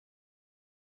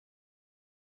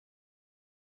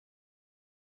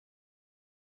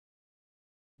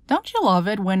Don't you love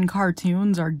it when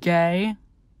cartoons are gay?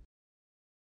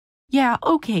 Yeah,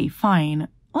 okay, fine.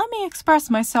 Let me express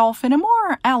myself in a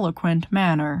more eloquent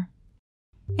manner.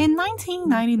 In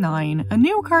 1999, a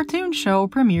new cartoon show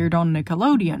premiered on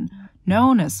Nickelodeon,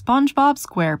 known as SpongeBob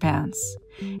SquarePants.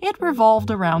 It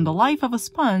revolved around the life of a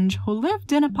sponge who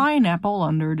lived in a pineapple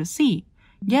under the sea,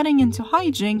 getting into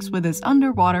hijinks with his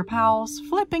underwater pals,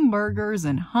 flipping burgers,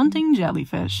 and hunting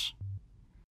jellyfish.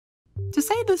 To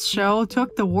say this show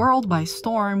took the world by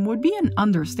storm would be an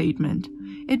understatement.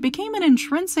 It became an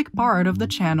intrinsic part of the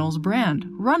channel's brand,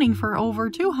 running for over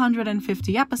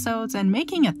 250 episodes and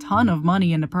making a ton of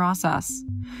money in the process.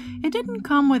 It didn't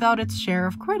come without its share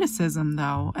of criticism,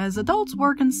 though, as adults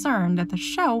were concerned that the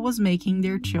show was making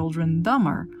their children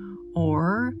dumber,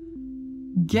 or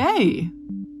gay.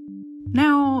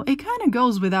 Now, it kinda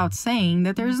goes without saying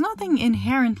that there's nothing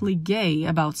inherently gay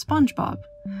about SpongeBob.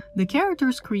 The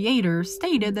character's creator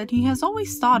stated that he has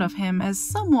always thought of him as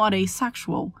somewhat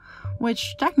asexual,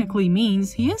 which technically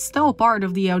means he is still part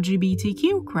of the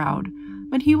LGBTQ crowd,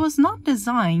 but he was not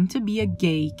designed to be a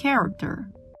gay character.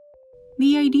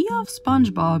 The idea of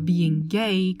SpongeBob being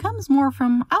gay comes more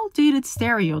from outdated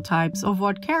stereotypes of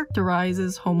what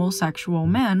characterizes homosexual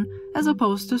men as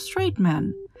opposed to straight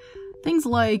men. Things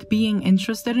like being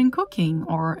interested in cooking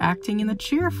or acting in a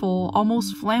cheerful,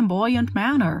 almost flamboyant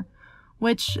manner,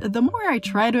 which the more I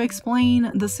try to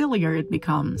explain, the sillier it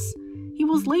becomes. He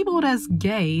was labeled as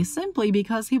gay simply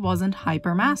because he wasn't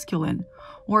hypermasculine,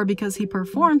 or because he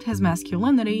performed his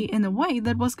masculinity in a way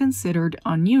that was considered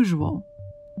unusual.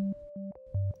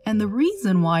 And the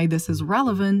reason why this is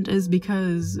relevant is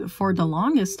because, for the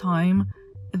longest time,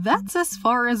 that's as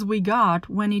far as we got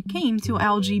when it came to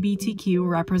LGBTQ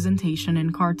representation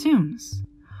in cartoons.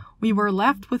 We were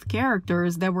left with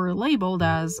characters that were labeled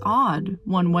as odd,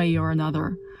 one way or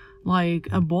another, like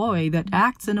a boy that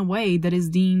acts in a way that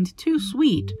is deemed too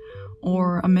sweet,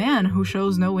 or a man who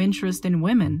shows no interest in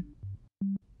women.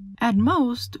 At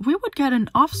most, we would get an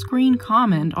off-screen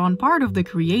comment on part of the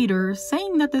creator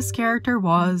saying that this character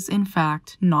was, in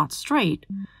fact, not straight,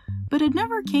 but it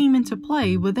never came into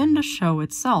play within the show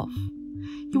itself.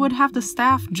 You would have the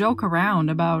staff joke around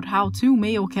about how two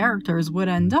male characters would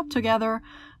end up together,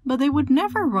 but they would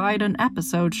never write an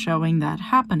episode showing that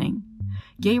happening.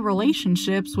 Gay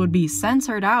relationships would be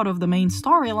censored out of the main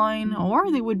storyline,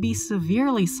 or they would be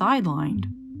severely sidelined.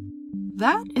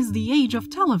 That is the age of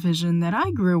television that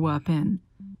I grew up in,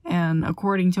 and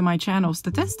according to my channel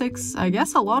statistics, I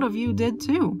guess a lot of you did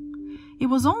too. It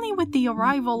was only with the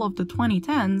arrival of the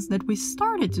 2010s that we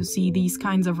started to see these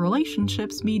kinds of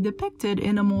relationships be depicted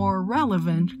in a more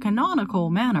relevant,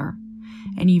 canonical manner.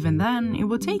 And even then, it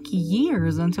would take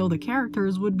years until the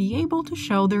characters would be able to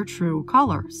show their true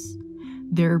colors.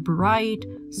 Their bright,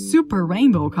 super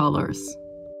rainbow colors.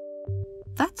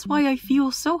 That's why I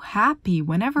feel so happy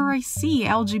whenever I see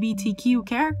LGBTQ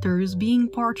characters being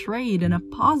portrayed in a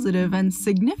positive and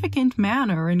significant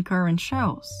manner in current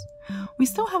shows. We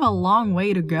still have a long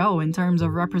way to go in terms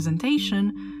of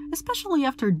representation, especially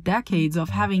after decades of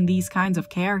having these kinds of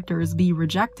characters be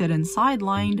rejected and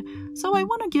sidelined, so I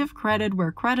want to give credit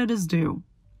where credit is due.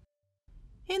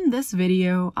 In this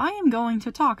video, I am going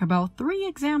to talk about 3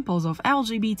 examples of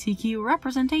LGBTQ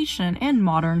representation in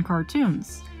modern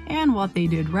cartoons, and what they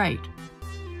did right.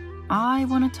 I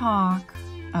want to talk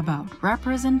about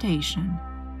representation.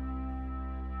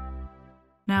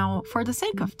 Now, for the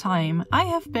sake of time, I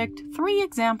have picked 3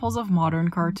 examples of modern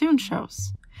cartoon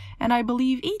shows, and I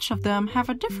believe each of them have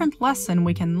a different lesson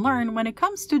we can learn when it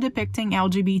comes to depicting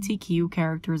LGBTQ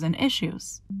characters and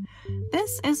issues.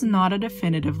 This is not a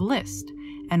definitive list,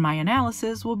 and my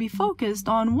analysis will be focused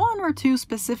on 1 or 2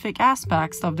 specific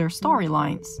aspects of their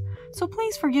storylines, so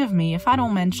please forgive me if I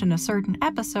don't mention a certain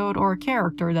episode or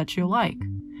character that you like.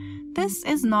 This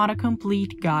is not a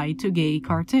complete guide to gay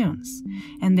cartoons,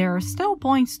 and there are still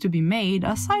points to be made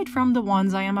aside from the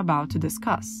ones I am about to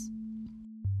discuss.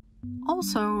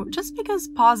 Also, just because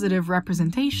positive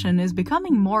representation is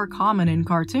becoming more common in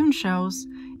cartoon shows,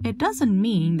 it doesn't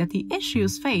mean that the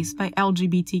issues faced by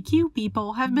LGBTQ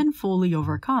people have been fully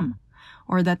overcome,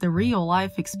 or that the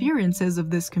real-life experiences of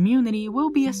this community will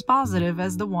be as positive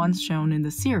as the ones shown in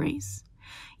the series.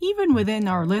 Even within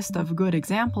our list of good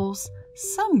examples,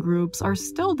 some groups are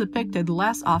still depicted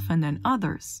less often than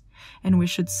others, and we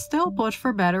should still push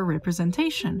for better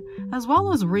representation, as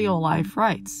well as real-life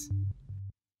rights.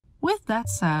 With that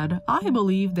said, I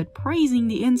believe that praising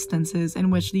the instances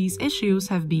in which these issues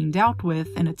have been dealt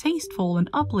with in a tasteful and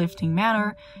uplifting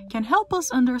manner can help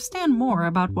us understand more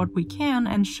about what we can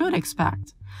and should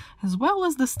expect, as well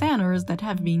as the standards that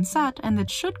have been set and that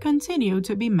should continue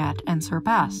to be met and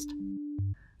surpassed.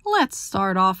 Let's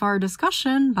start off our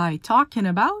discussion by talking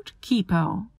about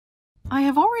Kipo. I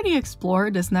have already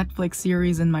explored this Netflix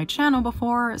series in my channel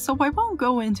before, so I won't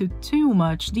go into too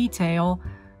much detail,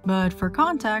 but for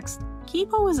context,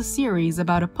 Kipo is a series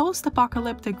about a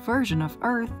post-apocalyptic version of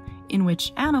Earth in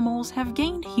which animals have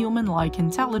gained human-like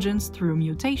intelligence through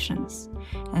mutations,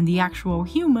 and the actual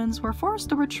humans were forced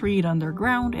to retreat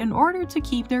underground in order to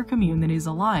keep their communities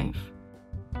alive.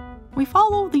 We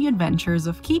follow the adventures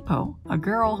of Kipo, a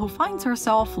girl who finds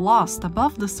herself lost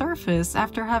above the surface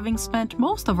after having spent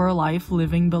most of her life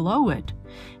living below it,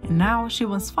 and now she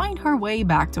must find her way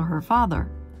back to her father.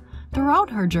 Throughout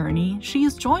her journey, she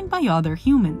is joined by other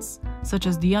humans, such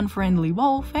as the unfriendly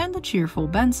wolf and the cheerful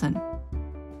Benson.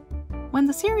 When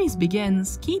the series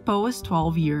begins, Kipo is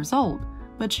 12 years old,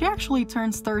 but she actually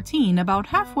turns 13 about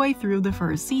halfway through the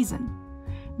first season.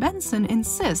 Benson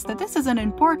insists that this is an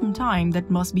important time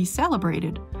that must be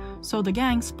celebrated, so the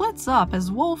gang splits up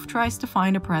as Wolf tries to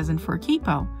find a present for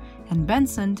Kipo, and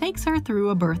Benson takes her through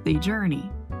a birthday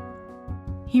journey.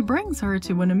 He brings her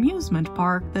to an amusement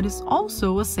park that is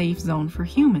also a safe zone for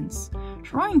humans,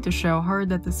 trying to show her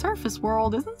that the surface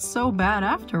world isn't so bad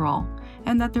after all,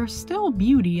 and that there's still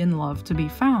beauty and love to be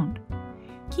found.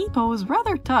 Kipo is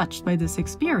rather touched by this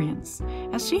experience,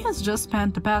 as she has just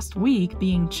spent the past week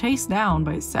being chased down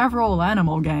by several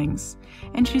animal gangs,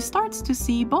 and she starts to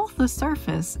see both the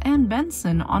surface and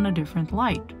Benson on a different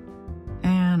light.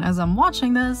 And as I'm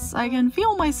watching this, I can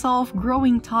feel myself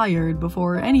growing tired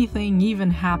before anything even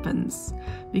happens,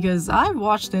 because I've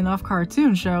watched enough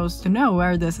cartoon shows to know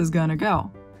where this is gonna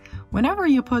go. Whenever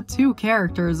you put two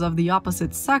characters of the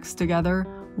opposite sex together,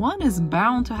 one is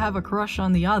bound to have a crush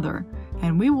on the other,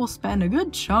 and we will spend a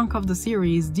good chunk of the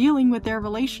series dealing with their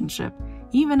relationship,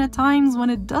 even at times when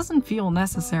it doesn't feel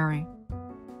necessary.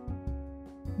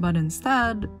 But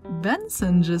instead,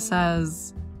 Benson just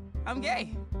says, "I'm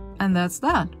gay." And that's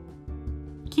that.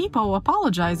 Kipo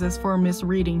apologizes for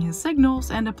misreading his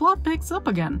signals, and the plot picks up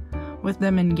again, with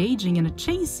them engaging in a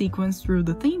chase sequence through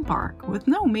the theme park, with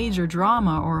no major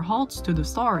drama or halts to the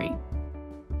story.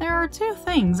 There are two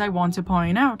things I want to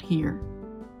point out here.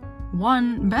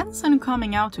 One, Benson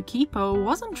coming out to Kipo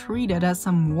wasn't treated as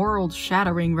some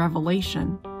world-shattering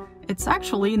revelation. It's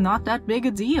actually not that big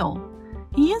a deal.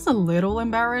 He is a little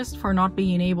embarrassed for not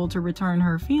being able to return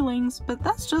her feelings, but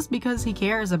that's just because he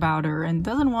cares about her and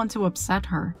doesn't want to upset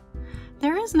her.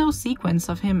 There is no sequence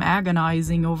of him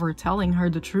agonizing over telling her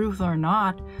the truth or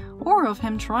not, or of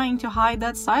him trying to hide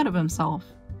that side of himself.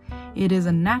 It is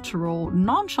a natural,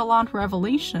 nonchalant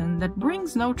revelation that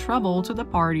brings no trouble to the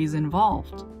parties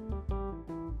involved.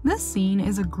 This scene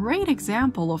is a great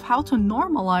example of how to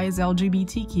normalize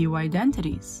LGBTQ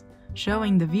identities,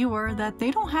 showing the viewer that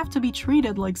they don't have to be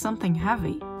treated like something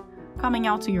heavy. Coming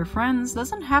out to your friends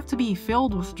doesn't have to be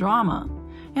filled with drama,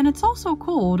 and it's also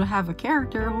cool to have a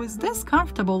character who is this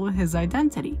comfortable with his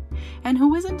identity, and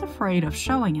who isn't afraid of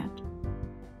showing it.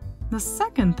 The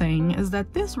second thing is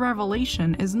that this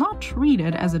revelation is not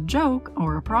treated as a joke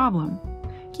or a problem.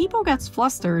 Kipo gets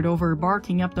flustered over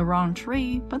barking up the wrong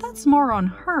tree, but that's more on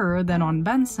her than on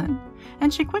Benson,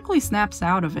 and she quickly snaps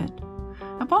out of it.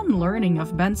 Upon learning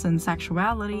of Benson's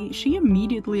sexuality, she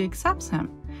immediately accepts him,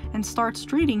 and starts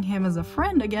treating him as a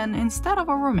friend again instead of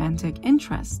a romantic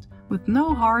interest, with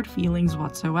no hard feelings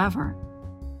whatsoever.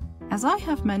 As I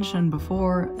have mentioned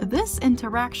before, this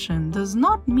interaction does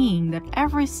not mean that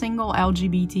every single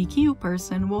LGBTQ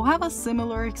person will have a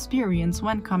similar experience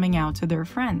when coming out to their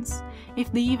friends,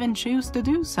 if they even choose to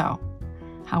do so.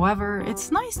 However,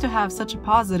 it's nice to have such a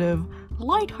positive,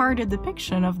 light-hearted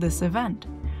depiction of this event,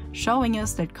 showing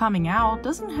us that coming out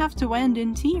doesn't have to end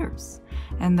in tears,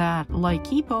 and that, like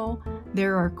Kipo,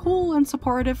 there are cool and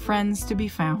supportive friends to be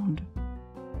found.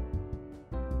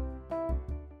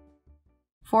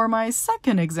 For my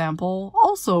second example,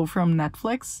 also from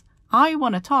Netflix, I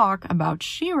want to talk about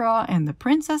She-Ra and the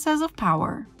Princesses of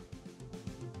Power.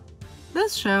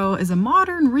 This show is a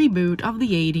modern reboot of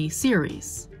the 80s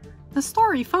series. The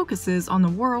story focuses on a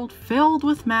world filled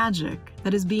with magic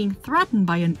that is being threatened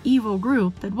by an evil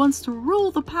group that wants to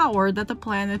rule the power that the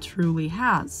planet truly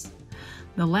has.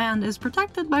 The land is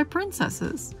protected by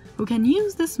princesses, who can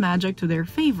use this magic to their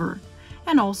favor,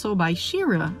 and also by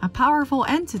She-Ra, a powerful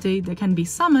entity that can be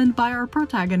summoned by our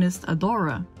protagonist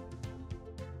Adora.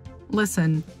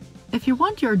 Listen, if you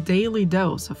want your daily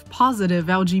dose of positive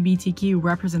LGBTQ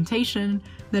representation,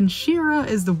 then She-Ra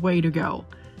is the way to go.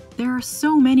 There are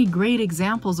so many great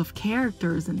examples of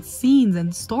characters and scenes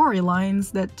and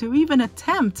storylines that to even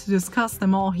attempt to discuss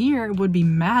them all here would be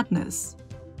madness.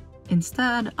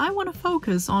 Instead, I want to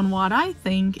focus on what I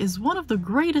think is one of the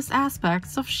greatest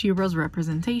aspects of She-Ra's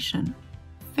representation: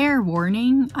 Fair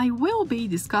warning, I will be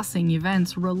discussing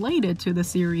events related to the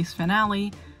series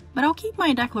finale, but I'll keep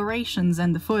my declarations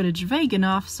and the footage vague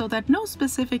enough so that no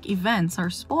specific events are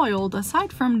spoiled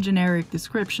aside from generic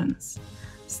descriptions.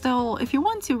 Still, if you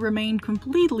want to remain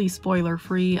completely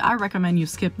spoiler-free, I recommend you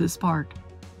skip this part.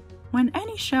 When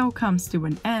any show comes to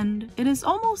an end, it is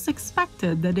almost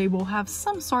expected that they will have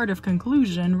some sort of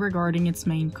conclusion regarding its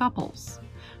main couples,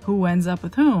 who ends up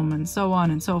with whom, and so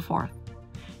on and so forth.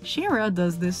 She-Ra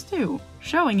does this too,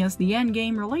 showing us the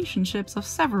endgame relationships of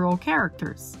several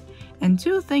characters, and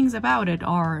two things about it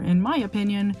are, in my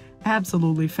opinion,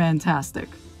 absolutely fantastic.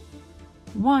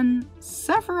 1.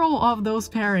 Several of those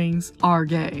pairings are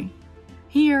gay.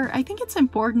 Here, I think it's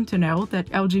important to note that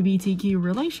LGBTQ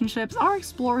relationships are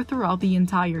explored throughout the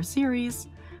entire series,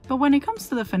 but when it comes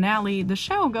to the finale, the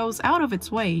show goes out of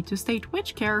its way to state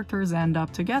which characters end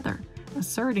up together,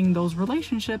 asserting those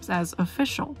relationships as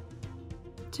official.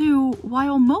 2.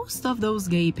 While most of those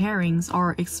gay pairings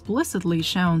are explicitly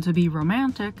shown to be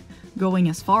romantic, going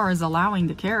as far as allowing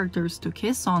the characters to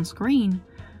kiss on screen,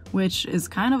 which is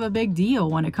kind of a big deal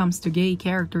when it comes to gay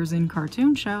characters in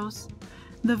cartoon shows,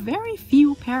 the very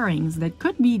few pairings that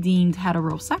could be deemed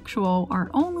heterosexual are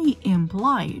only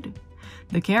implied.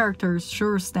 The characters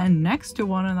sure stand next to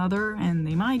one another and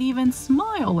they might even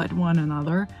smile at one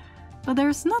another, but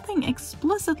there's nothing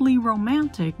explicitly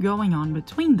romantic going on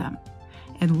between them,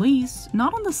 at least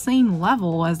not on the same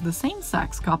level as the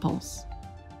same-sex couples.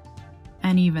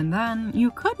 And even then,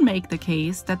 you could make the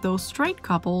case that those straight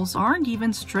couples aren't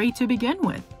even straight to begin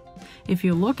with, if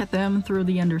you look at them through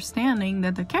the understanding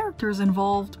that the characters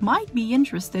involved might be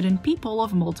interested in people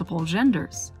of multiple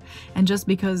genders, and just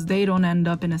because they don't end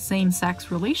up in a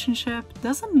same-sex relationship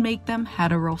doesn't make them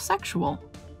heterosexual.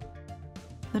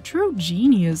 The true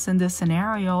genius in this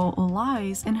scenario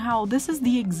lies in how this is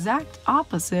the exact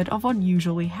opposite of what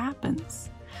usually happens.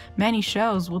 Many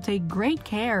shows will take great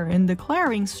care in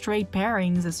declaring straight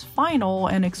pairings as final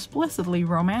and explicitly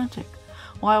romantic,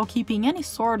 while keeping any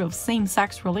sort of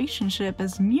same-sex relationship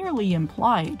as merely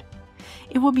implied.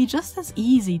 It would be just as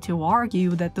easy to argue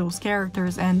that those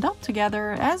characters end up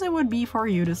together as it would be for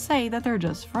you to say that they're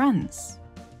just friends.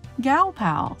 Gal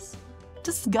pals.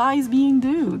 Just guys being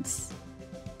dudes.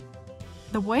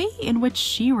 The way in which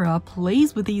She-Ra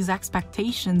plays with these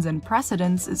expectations and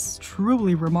precedents is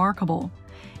truly remarkable.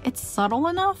 It's subtle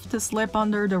enough to slip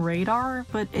under the radar,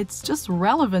 but it's just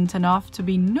relevant enough to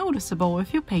be noticeable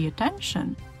if you pay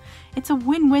attention. It's a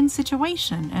win-win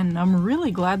situation, and I'm really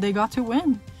glad they got to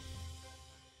win.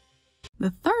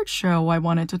 The third show I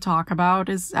wanted to talk about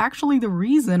is actually the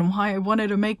reason why I wanted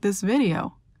to make this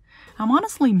video. I'm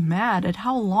honestly mad at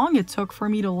how long it took for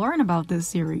me to learn about this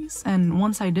series, and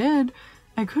once I did,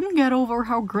 I couldn't get over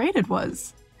how great it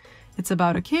was. It's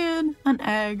about a kid, an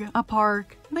egg, a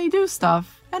park, they do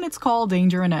stuff, and it's called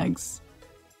Danger and Eggs.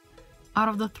 Out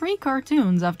of the 3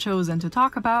 cartoons I've chosen to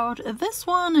talk about, this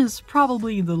one is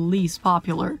probably the least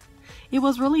popular. It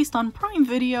was released on Prime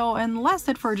Video and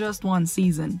lasted for just 1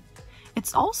 season.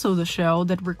 It's also the show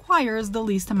that requires the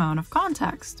least amount of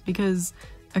context, because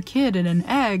a kid and an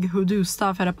egg who do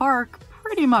stuff at a park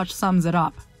pretty much sums it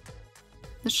up.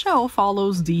 The show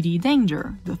follows Dee Dee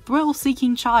Danger, the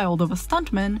thrill-seeking child of a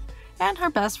stuntman, and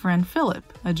her best friend Philip,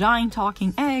 a giant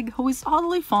talking egg who is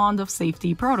oddly fond of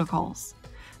safety protocols.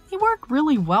 They work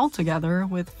really well together,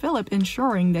 with Philip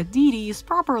ensuring that Dee Dee is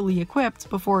properly equipped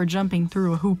before jumping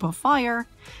through a hoop of fire,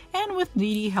 and with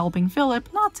Dee Dee helping Philip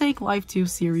not take life too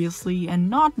seriously and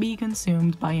not be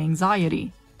consumed by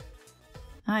anxiety.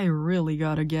 I really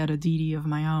gotta get a Dee Dee of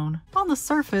my own. On the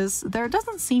surface, there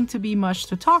doesn't seem to be much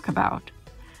to talk about.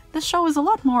 This show is a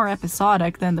lot more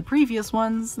episodic than the previous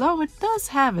ones, though it does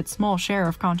have its small share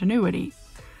of continuity.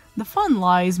 The fun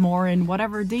lies more in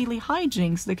whatever daily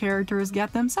hijinks the characters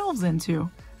get themselves into,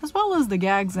 as well as the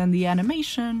gags and the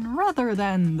animation, rather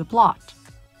than the plot.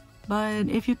 But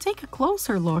if you take a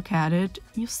closer look at it,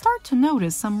 you start to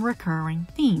notice some recurring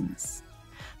themes.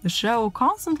 The show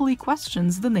constantly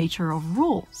questions the nature of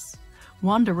rules,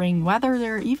 wondering whether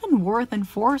they're even worth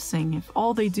enforcing if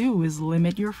all they do is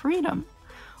limit your freedom,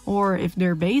 or if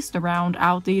they're based around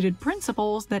outdated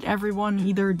principles that everyone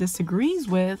either disagrees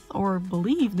with or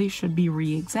believe they should be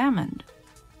re-examined.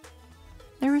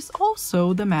 There is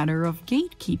also the matter of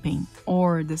gatekeeping,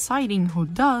 or deciding who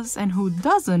does and who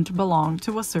doesn't belong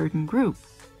to a certain group.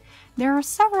 There are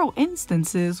several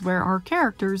instances where our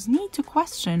characters need to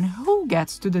question who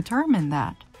gets to determine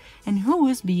that, and who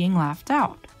is being left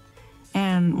out.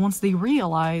 And once they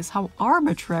realize how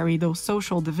arbitrary those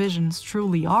social divisions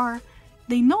truly are,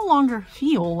 they no longer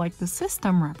feel like the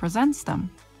system represents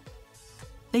them.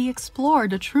 They explore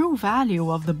the true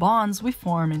value of the bonds we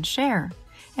form and share,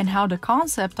 and how the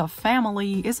concept of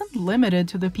family isn't limited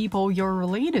to the people you're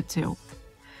related to.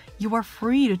 You are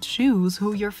free to choose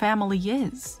who your family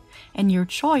is, and your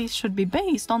choice should be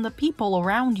based on the people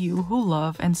around you who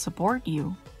love and support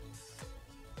you.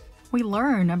 We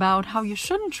learn about how you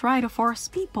shouldn't try to force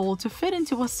people to fit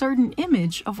into a certain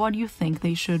image of what you think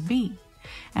they should be,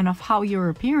 and of how your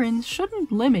appearance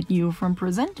shouldn't limit you from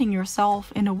presenting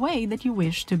yourself in a way that you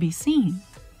wish to be seen.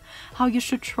 How you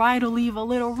should try to leave a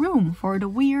little room for the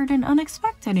weird and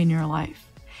unexpected in your life,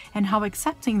 and how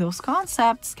accepting those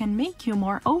concepts can make you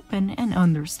more open and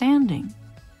understanding.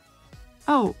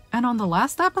 Oh, and on the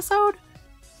last episode,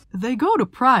 they go to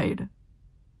Pride.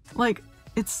 Like,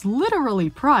 it's literally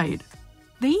Pride.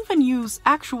 They even use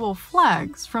actual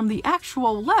flags from the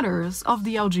actual letters of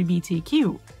the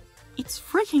LGBTQ. It's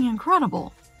freaking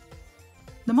incredible.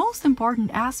 The most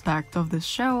important aspect of this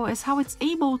show is how it's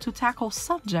able to tackle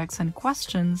subjects and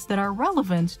questions that are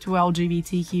relevant to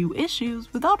LGBTQ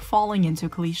issues without falling into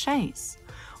cliches,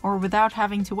 or without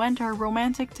having to enter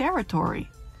romantic territory,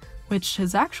 which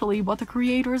is actually what the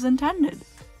creators intended.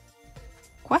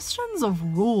 Questions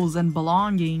of rules and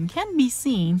belonging can be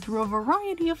seen through a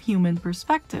variety of human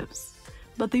perspectives,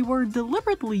 but they were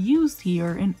deliberately used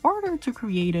here in order to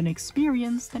create an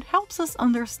experience that helps us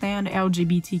understand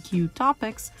LGBTQ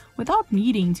topics without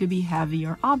needing to be heavy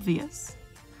or obvious.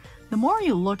 The more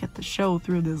you look at the show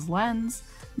through this lens,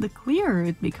 the clearer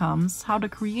it becomes how the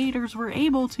creators were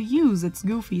able to use its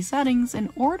goofy settings in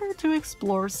order to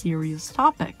explore serious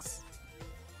topics.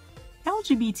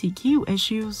 LGBTQ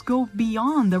issues go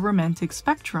beyond the romantic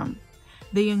spectrum.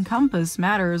 They encompass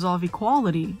matters of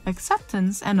equality,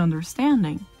 acceptance, and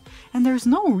understanding, and there's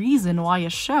no reason why a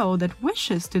show that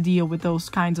wishes to deal with those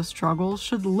kinds of struggles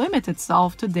should limit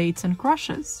itself to dates and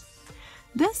crushes.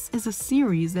 This is a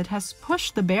series that has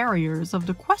pushed the barriers of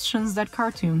the questions that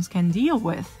cartoons can deal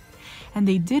with, and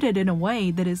they did it in a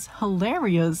way that is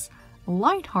hilarious,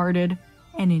 lighthearted,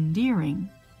 and endearing.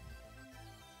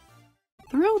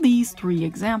 Through these three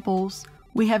examples,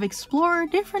 we have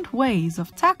explored different ways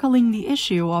of tackling the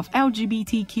issue of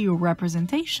LGBTQ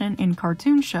representation in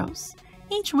cartoon shows,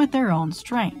 each with their own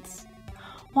strengths.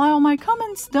 While my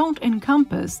comments don't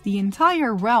encompass the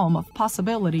entire realm of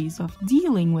possibilities of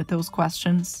dealing with those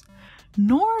questions,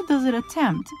 nor does it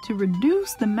attempt to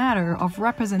reduce the matter of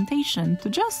representation to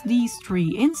just these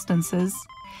three instances,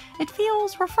 it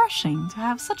feels refreshing to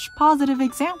have such positive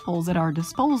examples at our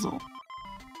disposal.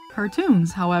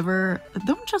 Cartoons, however,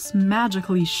 don't just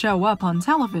magically show up on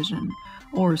television,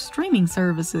 or streaming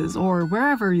services, or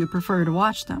wherever you prefer to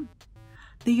watch them.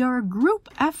 They are a group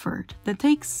effort that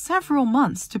takes several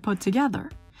months to put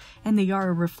together, and they are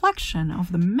a reflection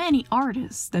of the many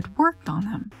artists that worked on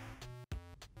them.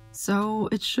 So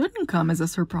it shouldn't come as a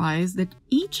surprise that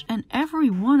each and every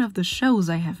one of the shows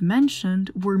I have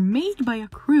mentioned were made by a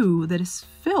crew that is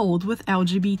filled with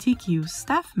LGBTQ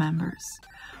staff members,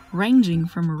 ranging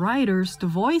from writers to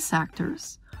voice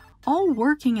actors, all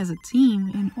working as a team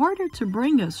in order to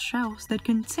bring us shows that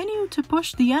continue to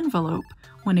push the envelope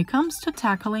when it comes to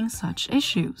tackling such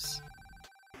issues.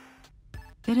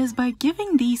 It is by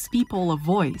giving these people a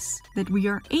voice that we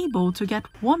are able to get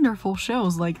wonderful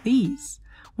shows like these,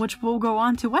 which will go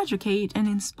on to educate and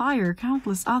inspire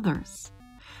countless others.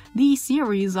 These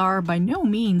series are by no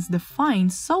means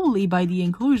defined solely by the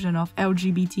inclusion of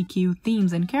LGBTQ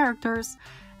themes and characters,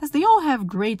 as they all have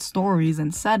great stories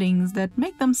and settings that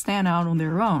make them stand out on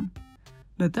their own.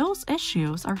 But those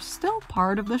issues are still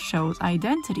part of the show's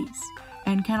identities,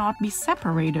 and cannot be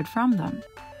separated from them.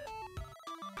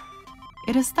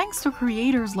 It is thanks to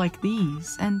creators like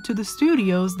these, and to the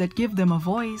studios that give them a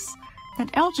voice,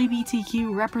 that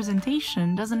LGBTQ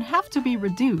representation doesn't have to be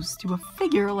reduced to a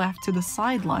figure left to the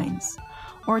sidelines,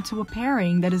 or to a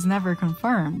pairing that is never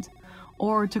confirmed,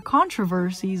 or to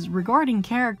controversies regarding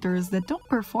characters that don't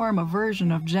perform a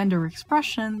version of gender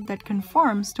expression that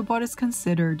conforms to what is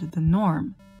considered the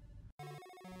norm.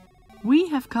 We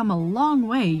have come a long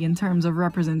way in terms of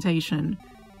representation,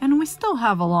 and we still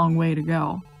have a long way to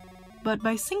go. But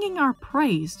by singing our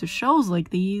praise to shows like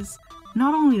these,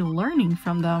 not only learning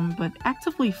from them, but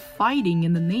actively fighting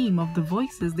in the name of the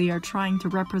voices they are trying to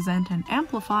represent and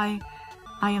amplify,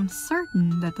 I am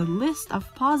certain that the list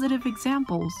of positive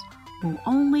examples will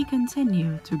only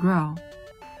continue to grow.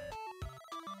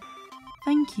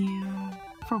 Thank you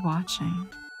for watching.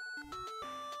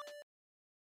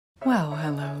 Well,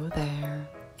 hello there.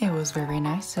 It was very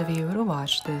nice of you to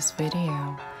watch this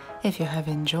video. If you have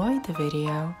enjoyed the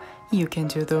video, you can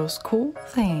do those cool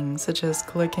things such as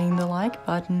clicking the like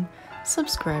button,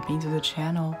 subscribing to the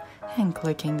channel, and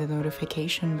clicking the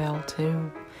notification bell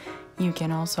too. You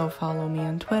can also follow me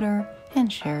on Twitter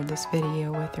and share this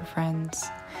video with your friends.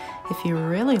 If you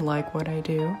really like what I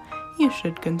do, you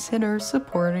should consider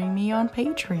supporting me on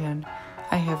Patreon.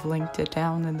 I have linked it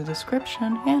down in the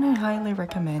description and I highly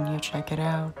recommend you check it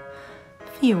out.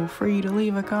 Feel free to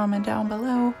leave a comment down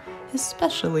below,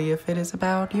 especially if it is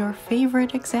about your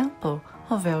favorite example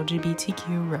of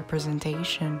LGBTQ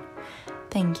representation.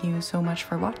 Thank you so much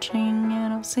for watching,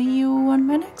 and I'll see you on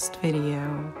my next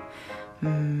video.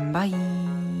 Bye!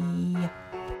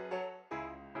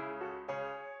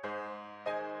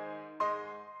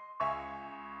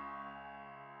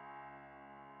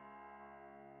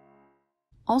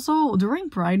 Also, during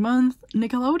Pride Month,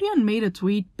 Nickelodeon made a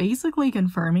tweet basically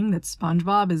confirming that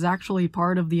SpongeBob is actually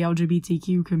part of the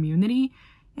LGBTQ community,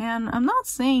 and I'm not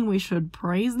saying we should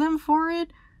praise them for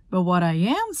it, but what I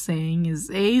am saying is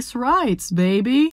ace rights, baby!